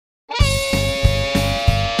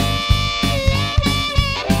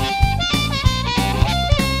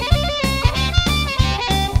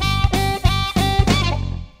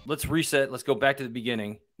let's reset. Let's go back to the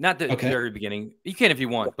beginning. Not the very beginning. You can if you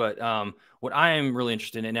want, but what I am really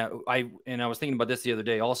interested in now, I was thinking about this the other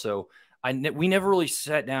day also. We never really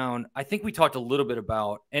sat down. I think we talked a little bit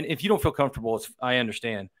about, and if you don't feel comfortable, I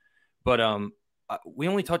understand, but we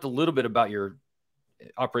only talked a little bit about your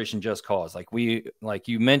Operation Just Cause. Like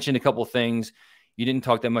you mentioned a couple of things. You didn't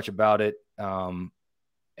talk that much about it. And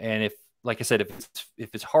if, like I said,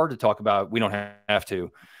 if it's hard to talk about, we don't have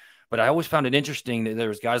to. But I always found it interesting that there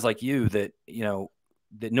was guys like you that,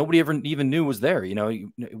 that nobody ever even knew was there.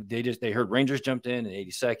 They heard Rangers jumped in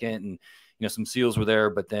 82nd and, some SEALs were there,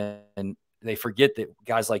 but then they forget that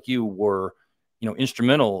guys like you were,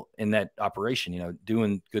 instrumental in that operation,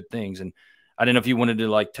 doing good things. And I don't know if you wanted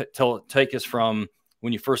to take us from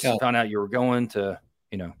when you first found out you were going to,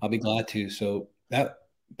 I'll be glad to. So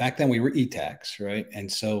back then we were ETACs, right?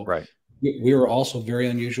 And so right. we were also very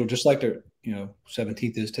unusual, just like the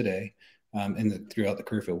 17th is today, throughout the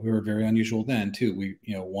career field. We were very unusual then too. We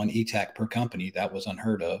one ETAC per company, that was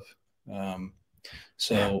unheard of.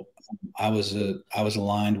 So I was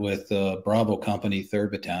aligned with Bravo Company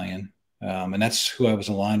 3rd Battalion, and that's who I was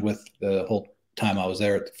aligned with the whole time I was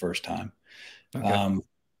there at the first time. Okay.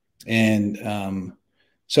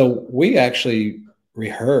 So we actually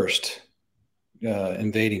rehearsed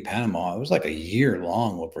invading Panama. It was like a year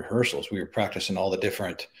long of rehearsals. We were practicing all the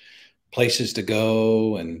different places to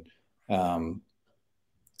go and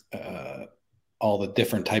all the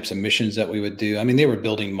different types of missions that we would do. I mean, they were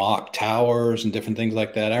building mock towers and different things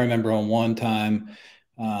like that. I remember on one time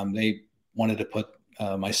they wanted to put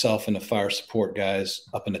myself and the fire support guys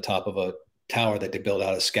up in the top of a tower that they built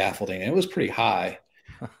out of scaffolding. And it was pretty high.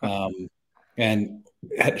 And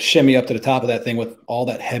had to shimmy up to the top of that thing with all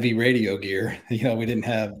that heavy radio gear. We didn't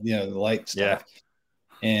have, the light stuff.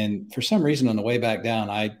 Yeah. And for some reason on the way back down,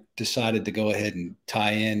 I decided to go ahead and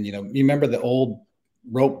tie in, you remember the old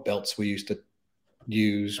rope belts we used to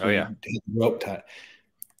use? Oh, yeah. Rope tie.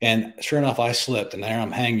 And sure enough, I slipped and there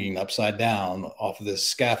I'm hanging upside down off of this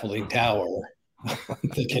scaffolding tower. I'm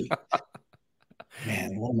thinking,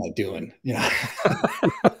 man, what am I doing?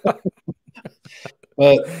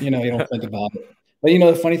 But, you don't think about it. But,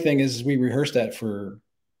 the funny thing is we rehearsed that for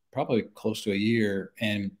probably close to a year.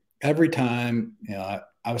 And every time,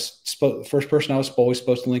 I was the first person I was always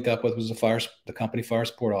supposed to link up with was the company fire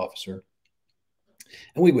support officer.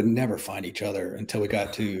 And we would never find each other until we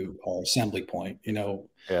got to our assembly point,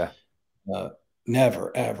 Yeah.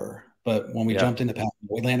 Never, ever. But when we jumped into Panama,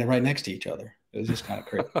 we landed right next to each other. It was just kind of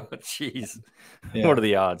crazy. Jeez. Yeah. What are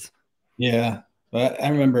the odds? Yeah. But I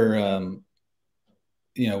remember,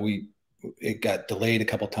 it got delayed a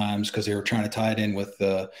couple of times because they were trying to tie it in with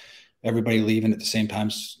everybody leaving at the same time,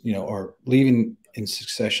 or leaving in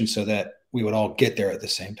succession so that we would all get there at the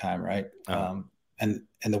same time, right? Oh.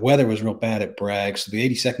 And the weather was real bad at Bragg, so the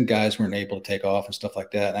 82nd guys weren't able to take off and stuff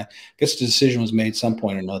like that. And I guess the decision was made some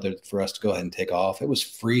point or another for us to go ahead and take off. It was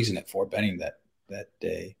freezing at Fort Benning that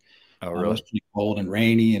day. Oh, really? It was pretty cold and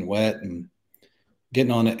rainy and wet, and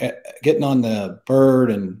getting on the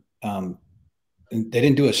bird and they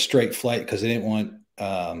didn't do a straight flight because they didn't want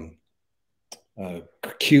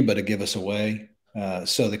Cuba to give us away.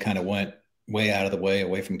 So they kind of went way out of the way,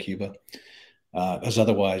 away from Cuba. Because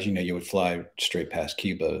otherwise, you would fly straight past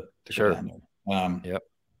Cuba. Sure. Yep.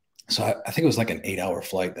 So I think it was like an 8-hour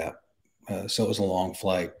flight so it was a long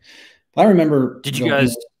flight. But I remember. Did you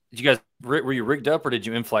guys, were you rigged up or did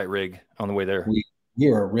you in-flight rig on the way there? We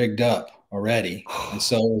were rigged up already. And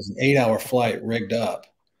so it was an 8-hour flight rigged up.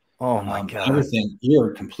 Oh my God. Everything, you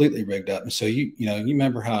were completely rigged up. And so you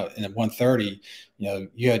remember how in 130,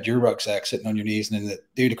 you had your rucksack sitting on your knees, and then the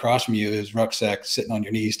dude across from you, his rucksack sitting on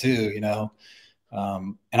your knees too,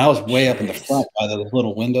 and I was way up in the front by the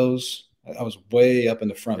little windows. I was way up in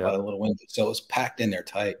the front by the little windows. So it was packed in there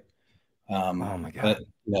tight. Oh my God.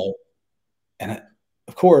 But, and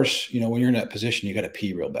of course, when you're in that position, you got to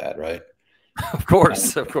pee real bad, right? Of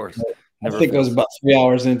course. I think it was about 3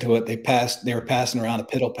 hours into it. They were passing around a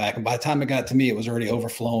piddle pack. And by the time it got to me, it was already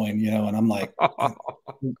overflowing, and I'm like,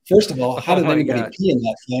 first of all, how did anybody pee in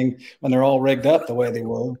that thing when they're all rigged up the way they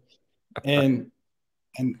were? And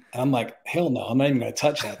I'm like, hell no, I'm not even going to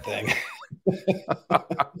touch that thing.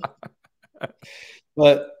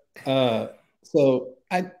 But so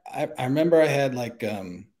I remember I had like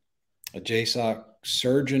a JSOC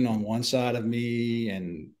surgeon on one side of me,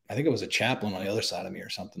 and I think it was a chaplain on the other side of me or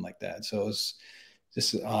something like that. So it was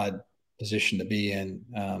just an odd position to be in.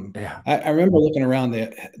 I remember looking around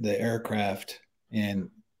the aircraft, and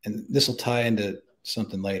this will tie into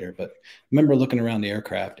something later, but I remember looking around the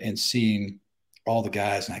aircraft and seeing all the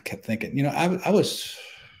guys, and I kept thinking, I was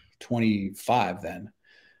 25 then.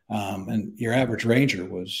 And your average Ranger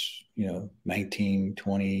was, 19,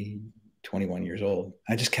 20, 21 years old.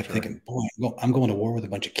 I just kept thinking, boy, I'm going to war with a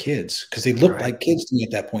bunch of kids, because they looked like kids to me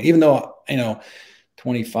at that point, even though,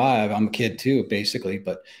 25, I'm a kid too, basically.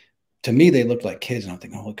 But to me, they looked like kids. And I'm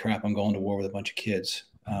thinking, holy crap, I'm going to war with a bunch of kids.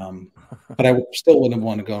 But I still wouldn't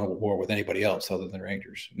want to go to war with anybody else other than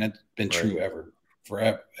Rangers. And that's been true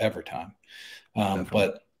forever time.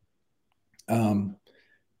 But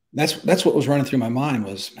that's what was running through my mind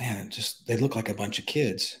was, man, they look like a bunch of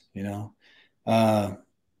kids,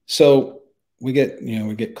 so we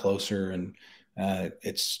get closer, and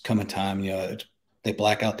it's coming time, they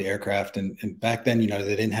black out the aircraft, and back then, they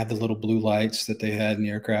didn't have the little blue lights that they had in the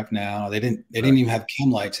aircraft now. They didn't even have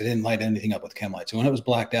chem lights. They didn't light anything up with chem lights. So when it was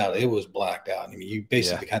blacked out, it was blacked out. I mean, you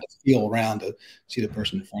basically had to feel around to see the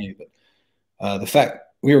person in front of you. But the fact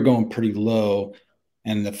we were going pretty low,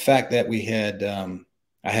 and the fact that we had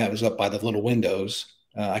I was up by the little windows.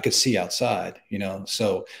 I could see outside,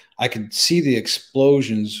 so I could see the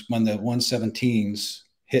explosions when the 117s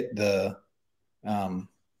hit their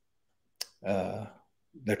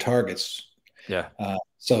targets. Yeah.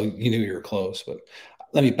 So you knew you were close. But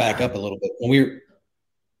let me back up a little bit.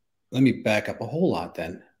 Let me back up a whole lot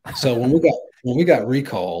then. So when we got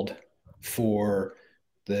recalled for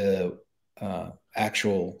the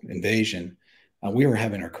actual invasion, we were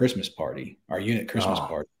having our Christmas party, our unit Christmas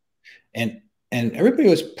party, and everybody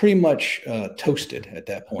was pretty much toasted at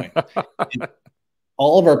that point.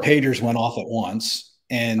 All of our pagers went off at once,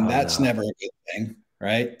 and that's never a good thing,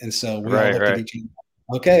 right? And so we all looked at each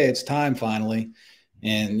other. Okay, it's time finally,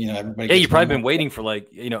 and everybody. Yeah, you've probably been waiting for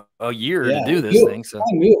a year to do this thing. So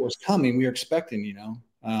I knew it was coming. We were expecting,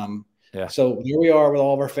 So here we are with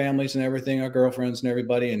all of our families and everything, our girlfriends and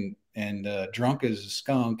everybody, and drunk as a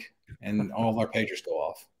skunk. And all of our pagers go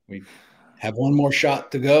off. We have one more shot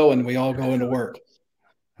to go, and we all go into work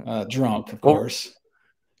drunk, of course.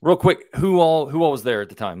 Real quick, who all was there at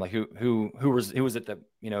the time? Like who was it that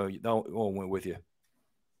all went with you?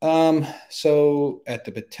 So at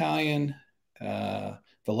the battalion,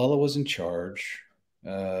 Villela was in charge.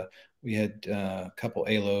 We had a couple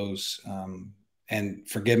ALOs, and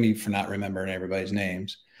forgive me for not remembering everybody's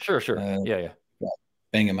names. Sure. Yeah.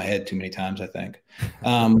 Banging my head too many times, I think.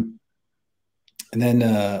 And then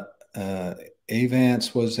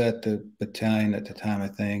Avance was at the battalion at the time, I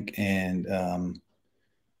think, and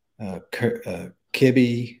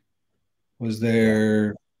Kibby was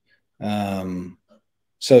there. So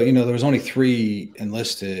there was only 3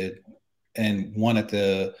 enlisted, and 1 at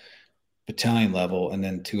the battalion level, and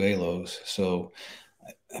then 2 ALOs. So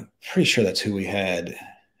I'm pretty sure that's who we had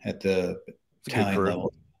at the battalion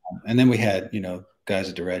level. And then we had guys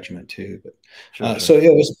at the regiment too. But so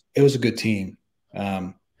yeah, it was a good team.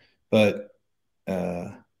 But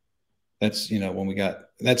that's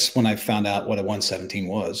that's when I found out what a 117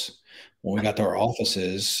 was. When we got to our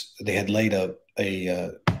offices, they had laid a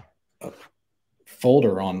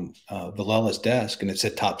folder on Villela's desk, and it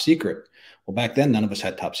said top secret. Well, back then none of us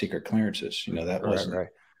had top secret clearances. That wasn't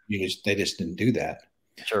they just didn't do that.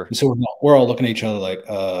 Sure. And so we're all looking at each other like,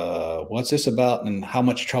 what's this about, and how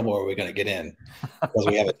much trouble are we going to get in? Because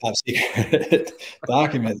we have a top secret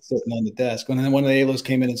document sitting on the desk. And then one of the ALOs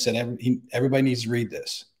came in and said, everybody needs to read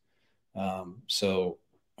this. So,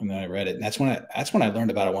 and then I read it, and that's when I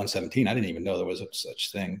learned about a 117. I didn't even know there was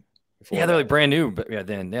such thing before. Yeah, they're like brand new, but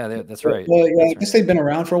that's right. Well, yeah, I guess they'd been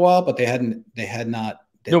around for a while, but they had not.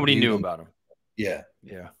 Nobody knew about them. Yeah.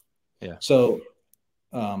 So,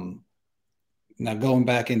 now going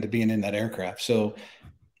back into being in that aircraft. So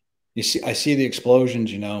I see the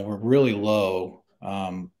explosions, we're really low,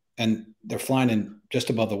 and they're flying in just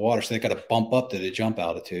above the water. So they got to bump up to the jump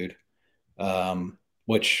altitude,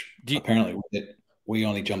 which apparently we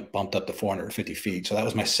only bumped up to 450 feet. So that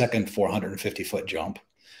was my second 450-foot jump.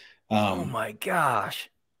 Oh my gosh.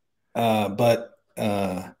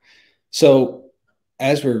 So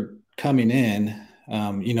as we're coming in,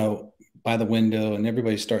 by the window, and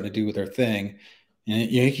everybody's starting to do their thing,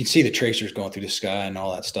 and you can see the tracers going through the sky and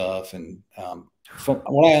all that stuff. And from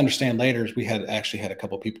what I understand later is we had actually had a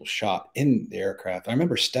couple of people shot in the aircraft. I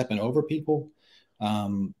remember stepping over people,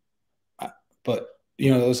 but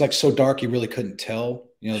it was like so dark you really couldn't tell.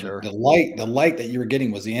 The light that you were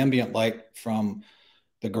getting was the ambient light from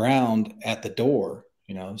the ground at the door.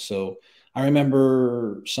 So I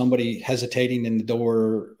remember somebody hesitating in the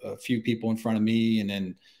door, a few people in front of me, and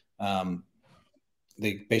then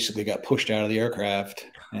they basically got pushed out of the aircraft.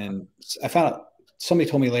 And I found out, somebody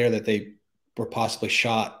told me later that they were possibly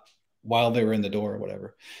shot while they were in the door or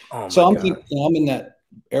whatever. So I'm thinking, I'm in that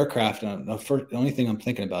aircraft. And the only thing I'm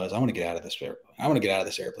thinking about is I want to get out of this airplane. I want to get out of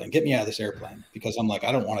this airplane. Get me out of this airplane, because I'm like,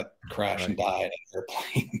 I don't want to crash and die in an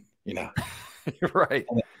airplane, you know. Right.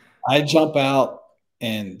 And I jump out,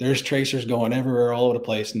 and there's tracers going everywhere, all over the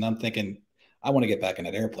place, and I'm thinking, I want to get back in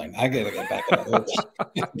that airplane. I got to get back in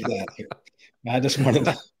that airplane. I just wanted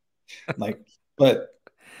to, like, but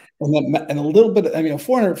and a little bit. I mean, a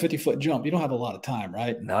 450-foot jump, you don't have a lot of time,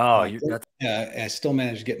 right? No, I still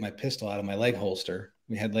managed to get my pistol out of my leg holster.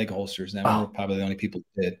 We had leg holsters then. We were probably the only people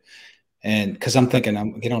who did. And because I'm thinking,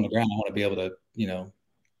 I'm get on the ground, I want to be able to, you know.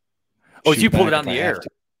 Oh, so you pulled it out in the air?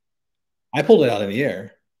 I pulled it out in the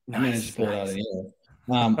air. Nice, I managed to pull it out in the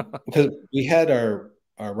air. Because we had our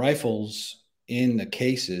rifles in the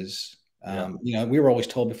cases. You know, we were always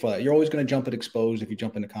told before that you're always going to jump it exposed. If you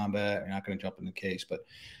jump into combat, you're not going to jump in the case. But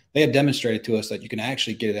they had demonstrated to us that you can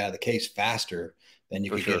actually get it out of the case faster than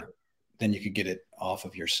you could get it off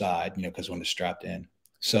of your side, you know, because when it's strapped in.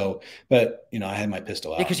 So, but you know, I had my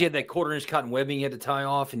pistol out. Yeah, because you had that 1/4-inch cotton webbing you had to tie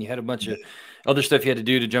off, and you had a bunch of other stuff you had to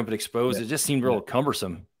do to jump it exposed. It just seemed real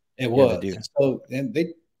cumbersome. It was. So, and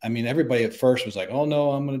I mean, everybody at first was like, "Oh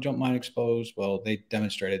no, I'm going to jump mine exposed." Well, they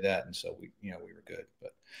demonstrated that, and so we were good.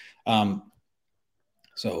 But,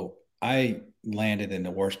 so I landed in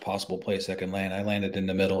the worst possible place I could land. I landed in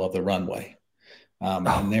the middle of the runway,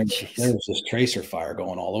 and there was this tracer fire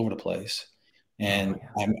going all over the place, and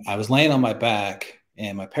I was laying on my back.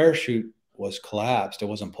 And my parachute was collapsed. It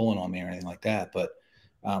wasn't pulling on me or anything like that. But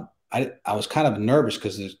I was kind of nervous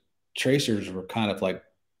because the tracers were kind of like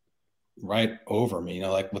right over me, you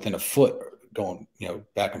know, like within a foot going, you know,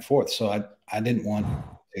 back and forth. So I didn't want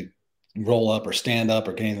to roll up or stand up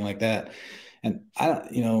or anything like that. And I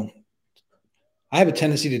have a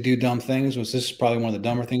tendency to do dumb things. This is probably one of the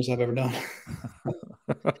dumber things I've ever done.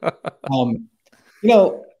 You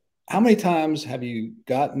know, how many times have you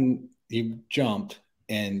jumped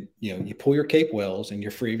and, you know, you pull your cape wells and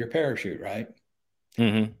you're free of your parachute, right?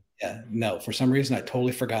 Mm-hmm. Yeah, no, for some reason, I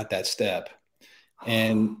totally forgot that step.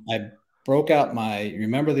 And I broke out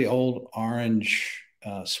remember the old orange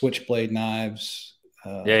switchblade knives?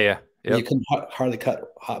 Yep. You couldn't hardly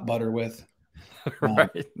cut hot butter with.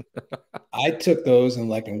 Right. I took those and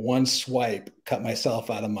like in one swipe, cut myself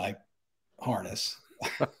out of my harness.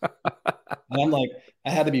 And I'm like, I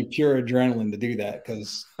had to be pure adrenaline to do that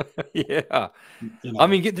because, you know, I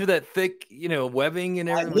mean, get through that thick, you know, webbing and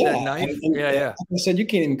everything with that knife. Like I said, you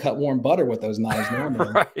can't even cut warm butter with those knives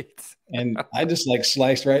normally. Right. And I just like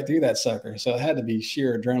sliced right through that sucker. So it had to be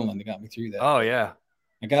sheer adrenaline that got me through that. Oh, yeah.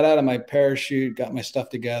 I got out of my parachute, got my stuff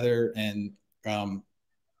together, and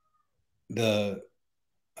the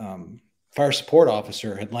fire support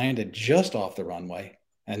officer had landed just off the runway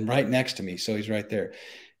and right next to me. So he's right there.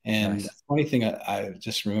 And the funny thing, I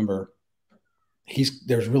just remember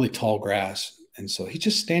there's really tall grass. And so he's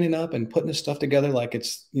just standing up and putting his stuff together like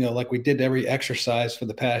it's, you know, like we did every exercise for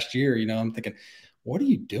the past year. You know, I'm thinking, what are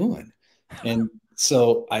you doing? And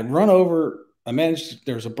so I run over,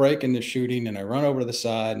 there was a break in the shooting, and I run over to the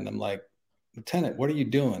side and I'm like, Lieutenant, what are you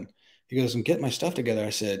doing? He goes, I'm getting my stuff together. I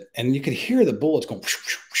said, and you could hear the bullets going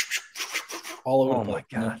all over the place.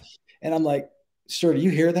 Oh my God. You know? And I'm like, sir, do you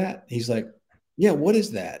hear that? He's like, yeah, what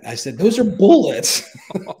is that? And I said, those are bullets.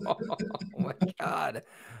 Oh my God.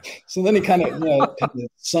 So then he kind of, you know,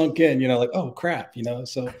 sunk in, you know, like, oh crap, you know.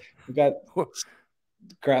 So we got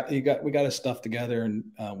his stuff together, and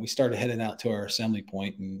we started heading out to our assembly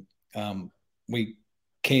point, and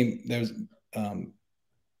there's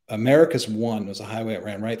Americas 1 was a highway that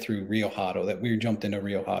ran right through Rio Hato, that we jumped into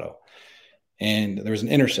Rio Hato. And there was an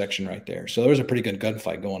intersection right there. So there was a pretty good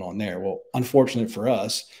gunfight going on there. Well, unfortunate for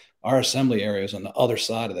us, our assembly area is on the other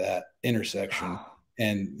side of that intersection.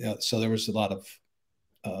 And so there was a lot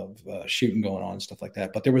of shooting going on and stuff like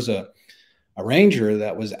that. But there was a ranger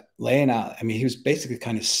that was laying out. I mean, he was basically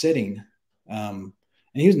kind of sitting, and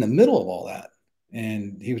he was in the middle of all that.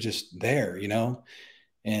 And he was just there, you know.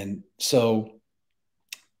 And so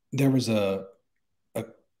there was a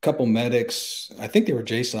couple medics, I think they were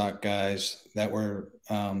JSOC guys, that were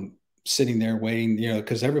sitting there waiting, you know,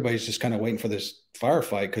 because everybody's just kind of waiting for this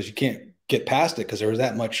firefight because you can't get past it because there was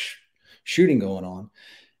that much shooting going on.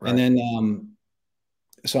 Right. And then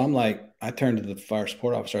so I'm like, I turned to the fire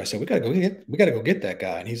support officer. I said, we gotta go get that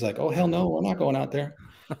guy. And he's like, oh hell no, we're not going out there.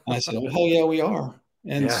 And I said, oh hell yeah, we are.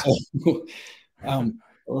 And so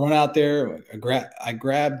run out there. I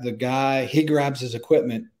grab the guy. He grabs his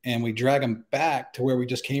equipment, and we drag him back to where we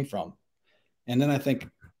just came from. And then I think,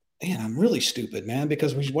 man, I'm really stupid, man,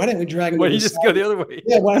 because why didn't we drag him? Why didn't you just go the other way?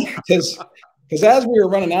 Yeah, because as we were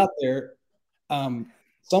running out there,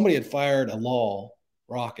 somebody had fired a LAW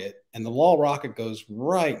rocket, and the LAW rocket goes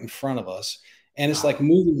right in front of us, and it's like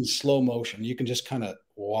moving in slow motion. You can just kind of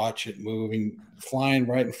watch it moving, flying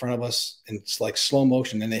right in front of us, and it's like slow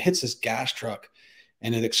motion. And it hits this gas truck,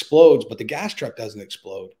 and it explodes, but the gas truck doesn't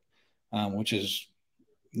explode, which is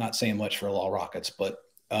not saying much for all rockets. But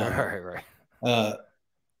right.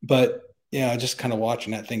 But yeah, just kind of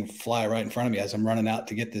watching that thing fly right in front of me as I'm running out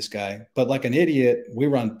to get this guy. But like an idiot, we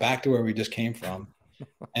run back to where we just came from.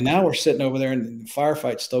 And now we're sitting over there and the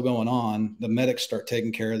firefight's still going on. The medics start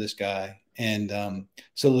taking care of this guy. And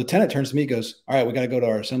so the lieutenant turns to me, goes, "All right, we got to go to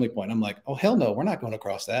our assembly point." I'm like, "Oh, hell no, we're not going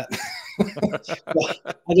across that."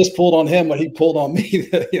 I just pulled on him what he pulled on me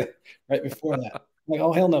right before that. I'm like,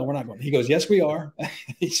 "Oh, hell no, we're not going." He goes, "Yes, we are."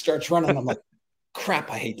 He starts running. I'm like, "Crap,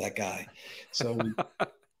 I hate that guy." So we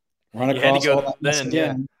run across all that mess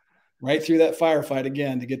again, right through that firefight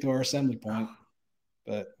again to get to our assembly point.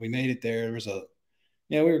 But we made it there. There was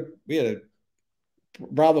we had a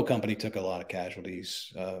Bravo company took a lot of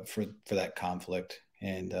casualties for that conflict,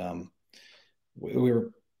 and we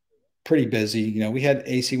were pretty busy. You know, we had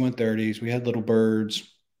AC-130s, we had little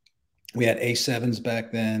birds, we had A7s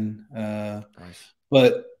back then, nice.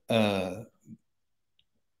 But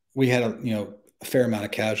we had a fair amount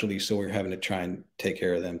of casualties, so we were having to try and take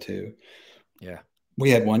care of them too. Yeah,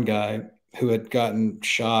 we had one guy who had gotten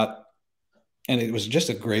shot, and it was just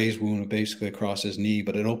a graze wound basically across his knee,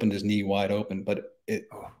 but it opened his knee wide open. But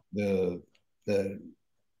the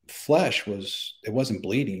flesh wasn't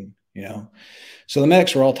bleeding, So the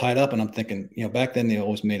medics were all tied up, and I'm thinking, back then they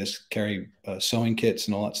always made us carry sewing kits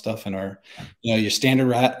and all that stuff in our, your standard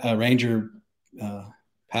Ranger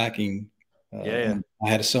packing. And I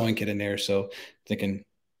had a sewing kit in there, so thinking,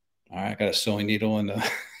 all right, I got a sewing needle and a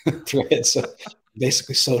thread, so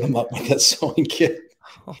basically sewed him up with that sewing kit.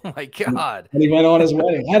 Oh my God. And he went on his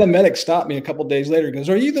way. I had a medic stop me a couple of days later. He goes,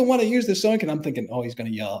 "Are you the one that used the sewing kit?" I'm thinking, oh, he's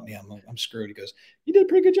going to yell at me. I'm like, I'm screwed. He goes, "You did a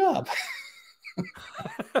pretty good job."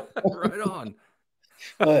 Right on.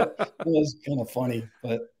 But it was kind of funny.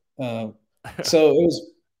 But so it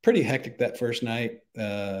was pretty hectic that first night,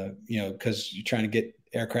 because you're trying to get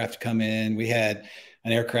aircraft to come in. We had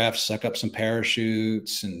an aircraft suck up some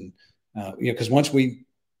parachutes, and because once we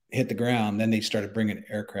hit the ground, then they started bringing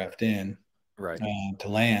aircraft in. Right. To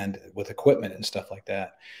land with equipment and stuff like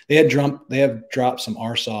that. They have dropped some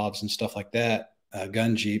RSOVs and stuff like that,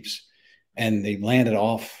 gun jeeps, and they landed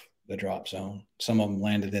off the drop zone. Some of them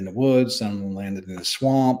landed in the woods, some of them landed in the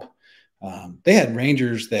swamp. They had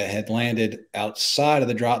Rangers that had landed outside of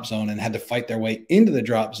the drop zone and had to fight their way into the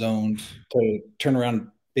drop zone to turn around and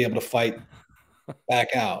be able to fight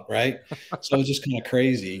back out, right? So it was just kind of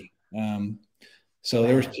crazy. So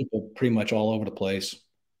there was people pretty much all over the place.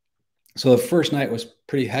 So the first night was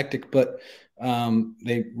pretty hectic, but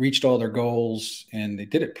they reached all their goals and they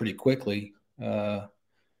did it pretty quickly. The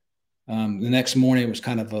next morning it was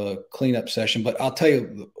kind of a cleanup session, but I'll tell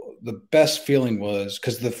you the best feeling was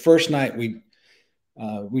because the first night we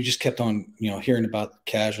just kept on, hearing about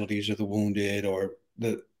casualties or the wounded or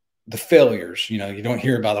the failures. You don't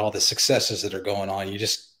hear about all the successes that are going on. You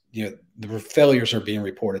just, the failures are being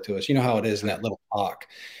reported to us. You know how it is in that little talk.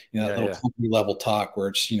 That little company level talk where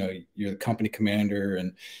it's, you're the company commander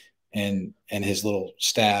and his little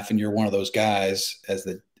staff, and you're one of those guys as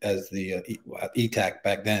the ETAC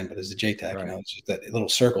back then, but as the JTAC, right. It's just that little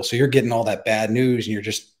circle. So you're getting all that bad news, and you're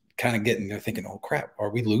just kind of you're thinking, "Oh crap, are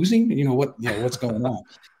we losing? What's going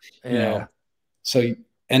on?" So,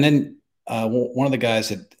 and then one of the guys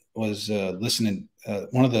that was listening,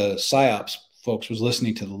 one of the PSYOPs folks was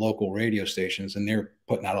listening to the local radio stations, and they're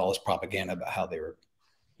putting out all this propaganda about how they were,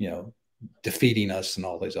 defeating us and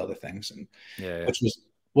all these other things, and which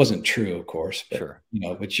wasn't true, of course. But, sure.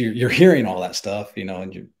 But you're hearing all that stuff,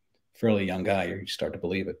 and you're a fairly young guy, you start to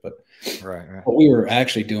believe it. But but we were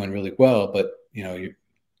actually doing really well. But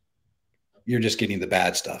you're just getting the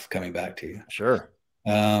bad stuff coming back to you. Sure.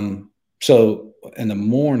 So in the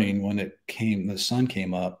morning when the sun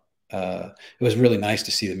came up, it was really nice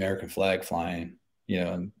to see the American flag flying,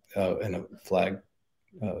 and a flag.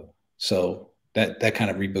 So that kind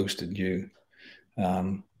of reboosted you.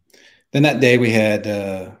 Then that day we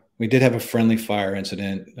did have a friendly fire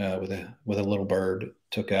incident with a little bird.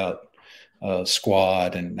 Took out a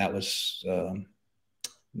squad, and that was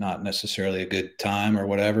not necessarily a good time or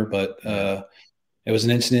whatever, but it was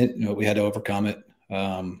an incident. We had to overcome it.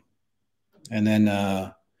 And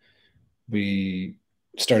then we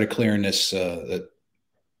started clearing this. For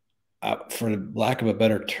lack of a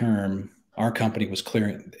better term, our company was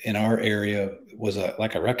clearing in our area was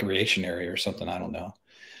like a recreation area or something. I don't know.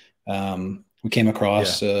 We came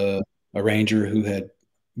across a Ranger who had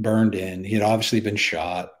burned in. He had obviously been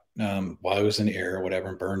shot while he was in the air or whatever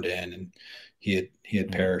and burned in. And he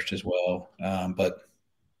had perished as well. But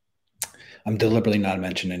I'm deliberately not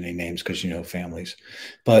mentioning any names because, families.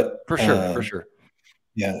 But For sure.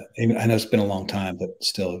 Yeah, I know it's been a long time, but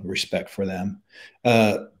still respect for them.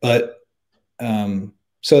 But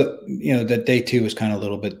so, that day 2 was kind of a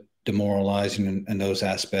little bit demoralizing in those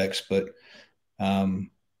aspects, but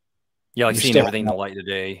yeah, like seeing everything in the light of the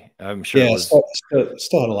day, I'm sure it was.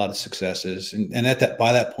 Still had a lot of successes, and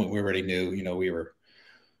by that point we already knew,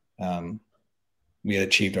 we had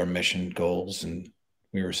achieved our mission goals and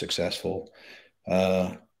we were successful.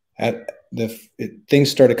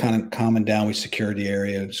 Things started kind of calming down. We secured the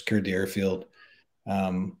area, secured the airfield,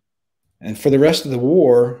 and for the rest of the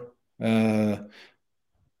war,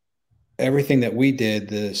 everything that we did,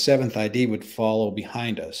 the 7th ID would follow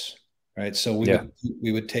behind us, right? So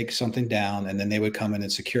we would take something down, and then they would come in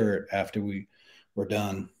and secure it after we were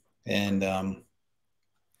done. And I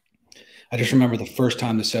just remember the first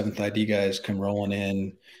time the 7th ID guys come rolling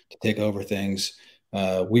in to take over things.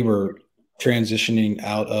 We were transitioning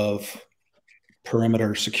out of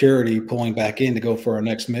perimeter security, pulling back in to go for our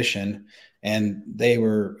next mission, and they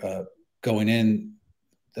were going in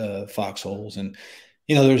the foxholes. And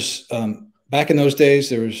there's back in those days,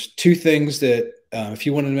 there was 2 things that if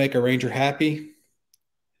you wanted to make a ranger happy,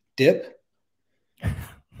 dip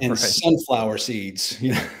and sunflower seeds.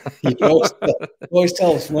 You always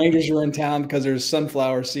tell us rangers were in town because there's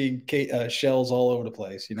sunflower seed shells all over the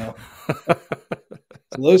place. So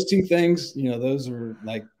those 2 things, those were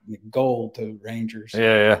like gold to rangers.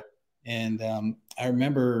 Yeah. And I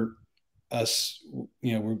remember us,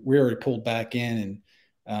 we already pulled back in,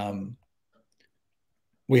 and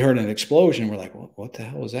we heard an explosion. We're like, what the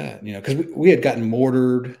hell was that? Because we had gotten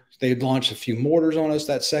mortared. They had launched a few mortars on us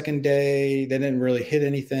that second day. They didn't really hit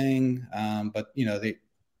anything. But, they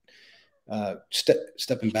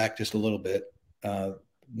stepping back just a little bit.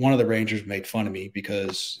 One of the rangers made fun of me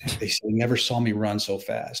because they never saw me run so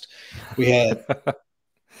fast. We had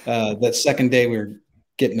that second day we were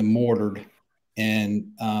getting them mortared,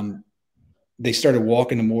 and they started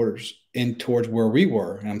walking the mortars in towards where we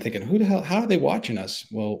were. And I'm thinking, who the hell, how are they watching us?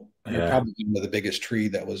 Well, they're probably into the biggest tree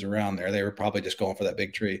that was around there. They were probably just going for that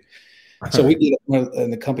big tree. So we get,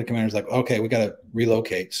 and the company commander's like, okay, we got to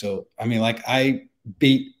relocate. So, I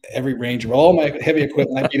beat every ranger, all my heavy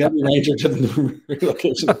equipment. I beat every ranger to the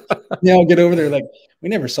relocation. I'll get over there. Like, we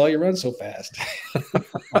never saw you run so fast.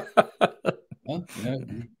 Well,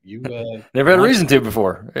 you never had a reason to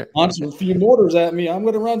before. Launch a few mortars at me, I'm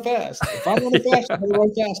going to run fast. If I'm running fast, I'm going to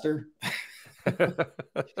run faster.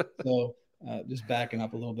 So just backing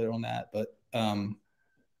up a little bit on that. But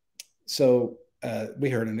so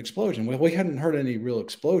we heard an explosion. Well, we hadn't heard any real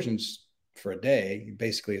explosions for a day,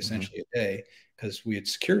 basically essentially a day, because we had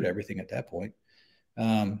secured everything at that point.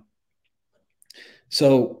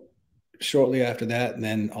 So shortly after that, and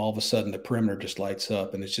then all of a sudden the perimeter just lights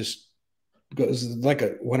up, and it's just goes like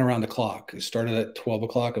went around the clock. It started at 12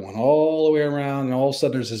 o'clock and went all the way around, and all of a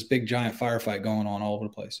sudden there's this big giant firefight going on all over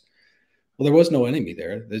the place. Well, there was no enemy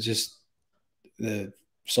there. There's just the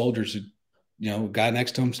soldiers, guy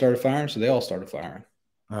next to him started firing, so they all started firing.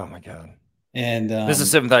 Oh my God. And this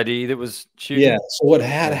is 7th ID that was shooting. Yeah. So what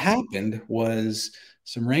had happened was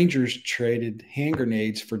some rangers traded hand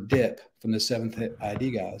grenades for dip from the 7th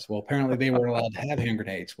ID guys. Well, apparently they weren't allowed to have hand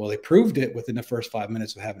grenades. Well, they proved it within the first 5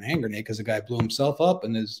 minutes of having a hand grenade because the guy blew himself up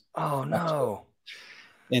and his. Oh no.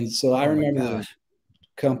 And so I remember the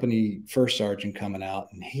company first sergeant coming out,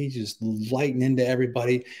 and he just lighting into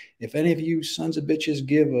everybody. If any of you sons of bitches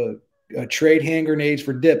give a trade hand grenades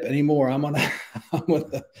for dip anymore, I'm gonna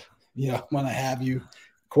have you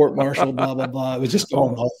court-martialed, blah, blah, blah. It was just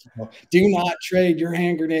going off. Do not trade your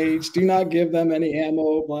hand grenades. Do not give them any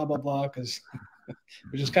ammo, blah, blah, blah, because it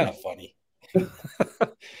was just kind of funny.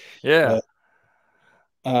 Yeah.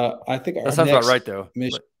 I think that sounds about right, though.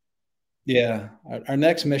 Mission, yeah. Our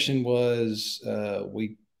next mission was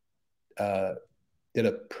we did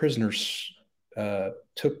a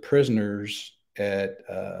took prisoners at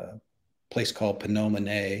a place called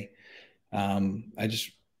Penomane.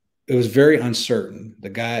 It was very uncertain.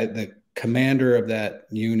 The commander of that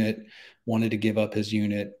unit wanted to give up his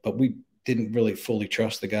unit, but we didn't really fully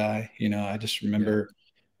trust the guy. I just remember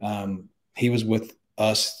he was with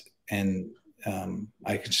us, and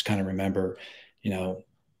I just kind of remember, we're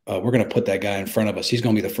going to put that guy in front of us. He's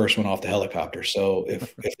going to be the first one off the helicopter. So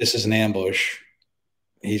if this is an ambush,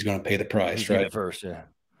 he's going to pay the price, right? First, yeah.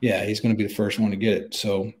 Yeah, he's going to be the first one to get it.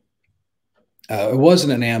 So it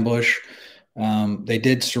wasn't an ambush. They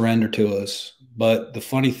did surrender to us, but the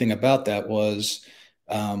funny thing about that was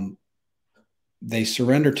they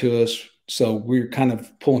surrendered to us so we're kind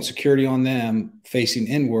of pulling security on them, facing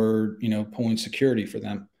inward, you know, pulling security for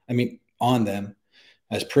them. I mean, on them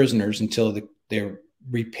as prisoners until they're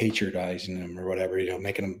repatriatizing them or whatever, you know,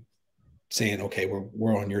 making them saying, okay,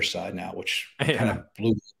 we're on your side now, which kind of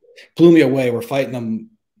blew me away. We're fighting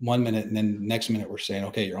them one minute, and then next minute we're saying,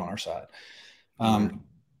 okay, you're on our side.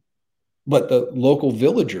 But the local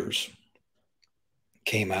villagers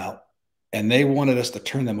came out and they wanted us to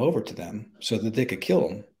turn them over to them so that they could kill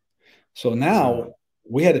them. So now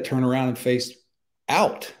we had to turn around and face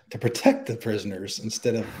out to protect the prisoners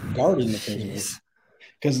instead of guarding the prisoners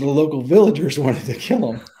because the local villagers wanted to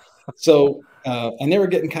kill them. So, and they were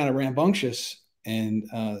getting kind of rambunctious. And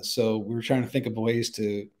so we were trying to think of ways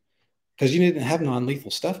to, because you didn't have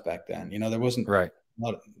non-lethal stuff back then. You know, there wasn't a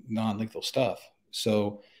lot of non-lethal stuff.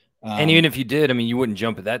 So, and even if you did, I mean, you wouldn't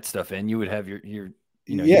jump at that stuff in. You would have your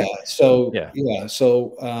you know. Yeah. So, yeah.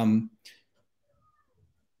 So,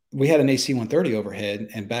 we had an AC-130 overhead,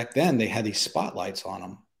 and back then they had these spotlights on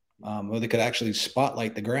them where they could actually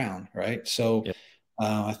spotlight the ground, right? So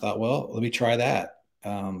I thought, well, let me try that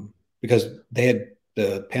because they had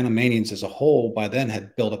the Panamanians as a whole by then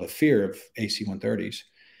had built up a fear of AC-130s.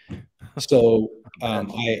 So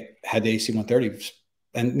I had the AC-130s,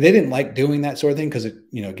 and they didn't like doing that sort of thing because it,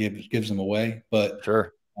 you know, gives them away. But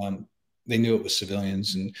they knew it was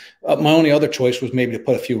civilians, and my only other choice was maybe to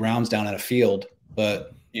put a few rounds down in a field,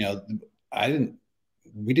 but you know,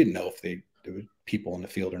 we didn't know if there were people in the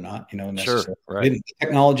field or not, you know, necessarily. The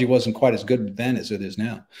technology wasn't quite as good then as it is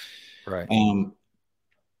now.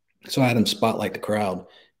 So I had them spotlight the crowd,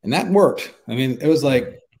 and that worked. I mean, it was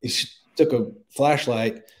like he took a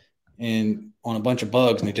flashlight and on a bunch of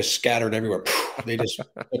bugs and they just scattered everywhere. They just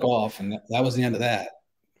took off, and that was the end of that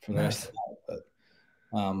for the rest of the night.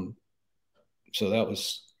 But so that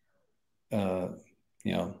was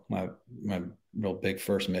you know, my real big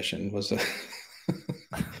first mission was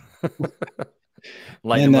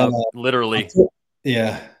light them up, literally.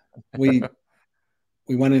 Yeah, we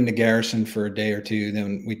went into garrison for a day or two.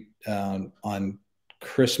 Then we on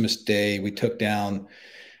Christmas Day we took down.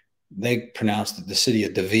 They pronounced it the city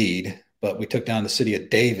of David, but we took down the city of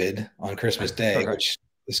David on Christmas Day, which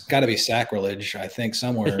has got to be sacrilege, I think,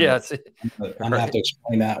 somewhere. I'm gonna have to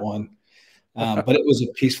explain that one. But it was a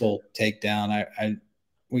peaceful takedown.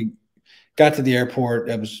 We got to the airport.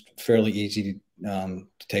 It was fairly easy to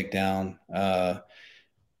take down.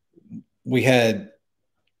 We had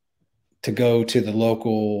to go to the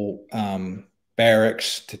local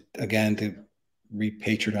barracks to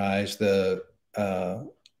repatriatize the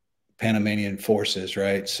Panamanian forces,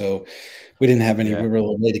 right? So we didn't have any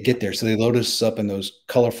real way to get there. So they loaded us up in those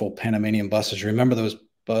colorful Panamanian buses. Remember those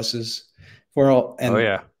buses?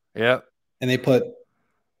 And they put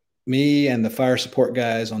me and the fire support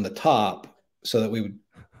guys on the top so that we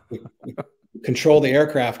would control the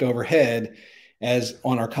aircraft overhead as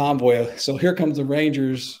on our convoy. So here comes the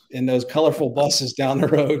Rangers in those colorful buses down the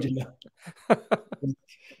road, you know,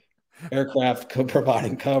 aircraft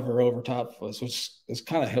providing cover over top of us, which is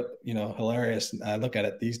kind of, you know, hilarious. I look at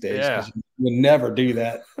it these days because you would never do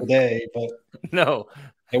that today, but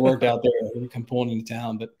it worked out there. We come pulling into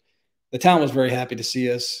town, but the town was very happy to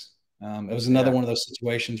see us. It was another one of those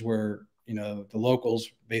situations where, you know, the locals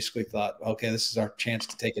basically thought, okay, this is our chance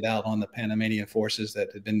to take it out on the Panamanian forces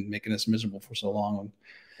that had been making us miserable for so long.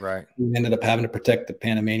 And we ended up having to protect the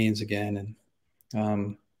Panamanians again.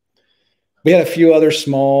 And we had a few other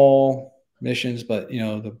small missions, but, you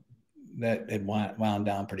know, that had wound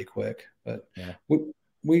down pretty quick. But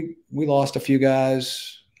we lost a few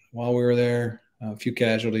guys while we were there, a few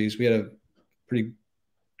casualties. We had a pretty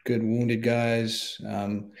good wounded guys.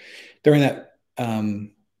 During that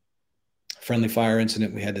friendly fire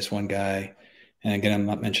incident, we had this one guy, and again, I'm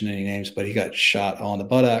not mentioning any names, but he got shot on the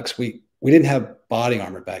buttocks. We didn't have body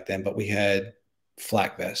armor back then, but we had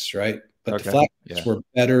flak vests, right? But the flak vests were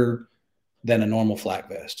better than a normal flak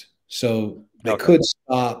vest. So they could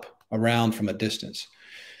stop a round from a distance.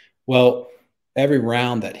 Well, every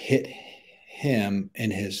round that hit him in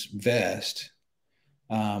his vest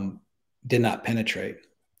did not penetrate,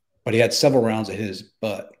 but he had several rounds that hit his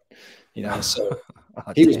butt, you know, so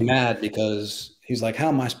he was mad because he's like, how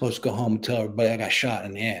am I supposed to go home and tell everybody I got shot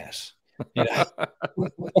in the ass? You know?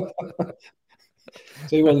 So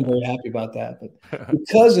he wasn't very happy about that. But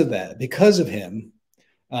because of him,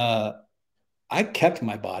 I kept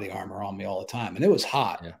my body armor on me all the time, and it was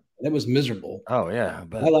hot and it was miserable. I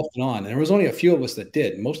left it on, and there was only a few of us that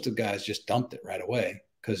did. Most of the guys just dumped it right away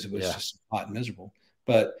because it was just hot and miserable.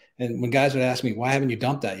 And when guys would ask me, why haven't you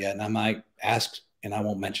dumped that yet? And I might ask, and I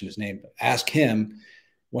won't mention his name, but ask him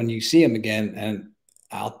when you see him again, and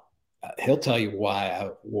he'll tell you why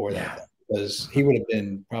I wore that. because he would have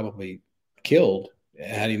been probably killed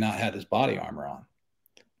had he not had his body armor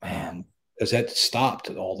on. Because that stopped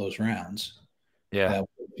all those rounds. Yeah.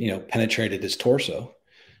 That penetrated his torso.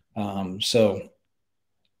 So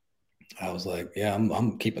I was like, yeah,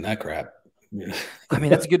 I'm keeping that crap. I mean,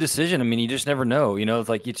 that's a good decision. I mean, you just never know. It's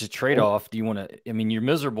like it's a trade off. Do you want to? I mean, you're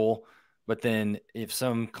miserable, but then if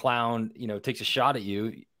some clown takes a shot at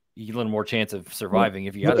you, you get a little more chance of surviving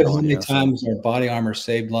if you got it on. How many times our body armor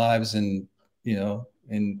saved lives in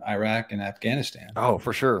Iraq and Afghanistan? Oh,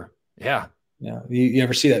 for sure. Yeah. Yeah. You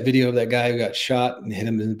ever see that video of that guy who got shot and hit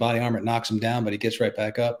him in the body armor? It knocks him down, but he gets right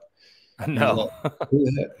back up. No. Like,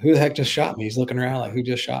 who the heck just shot me? He's looking around like, who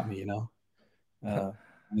just shot me?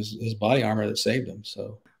 His body armor that saved him.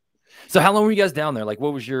 So how long were you guys down there? Like,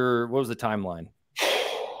 what was the timeline?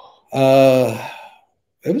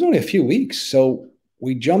 It was only a few weeks. So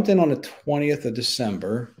we jumped in on the 20th of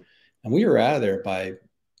December, and we were out of there by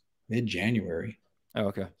mid-January. Oh,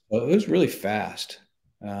 okay. So it was really fast.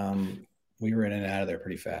 We were in and out of there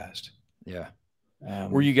pretty fast. Yeah.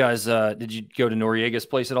 Were you guys? Did you go to Noriega's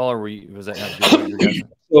place at all, or was that not good? Your guys?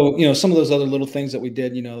 So some of those other little things that we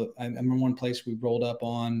did. I remember one place we rolled up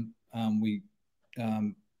on.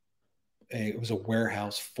 It was a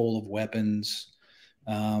warehouse full of weapons.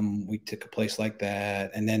 We took a place like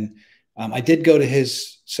that, and then I did go to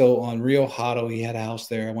his. So on Rio Hato, he had a house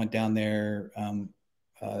there. I went down there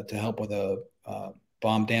to help with a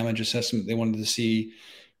bomb damage assessment. They wanted to see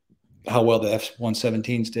how well the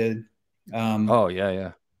F-117s did. Oh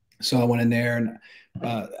yeah. So I went in there, and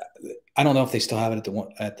I don't know if they still have it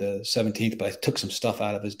at the 17th, but I took some stuff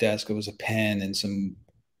out of his desk. It was a pen and some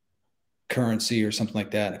currency or something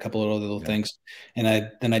like that, and a couple of other little things. And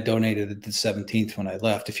I donated it to the 17th when I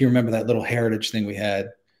left. If you remember that little heritage thing we had,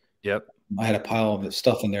 yep, I had a pile of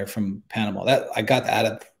stuff in there from Panama. That I got out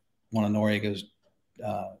of one of Noriega's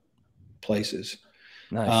places.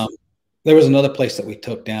 Nice. There was another place that we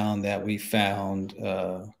took down that we found,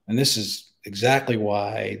 and this is exactly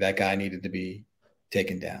why that guy needed to be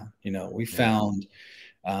taken down. We found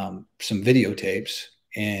some videotapes,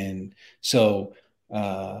 and so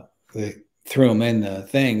they threw them in the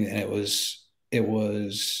thing, and it was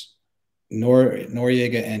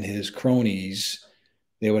Noriega and his cronies.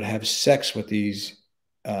 They would have sex with these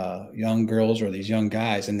young girls or these young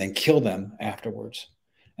guys, and then kill them afterwards.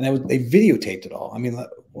 And they videotaped it all. I mean,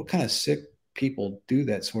 what kind of sick people do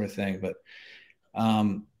that sort of thing? But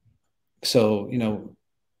so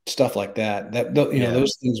stuff like that.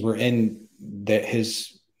 Those things were in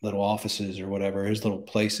his little offices or whatever, his little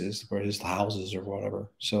places or his houses or whatever.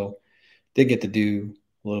 So did get to do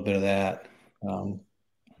a little bit of that.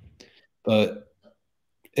 But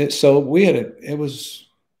it was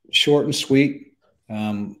short and sweet.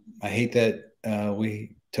 I hate that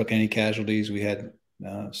we took any casualties. We had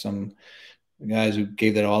some guys who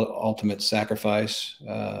gave that ultimate sacrifice.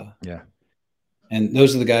 Yeah. And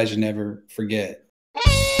those are the guys you never forget.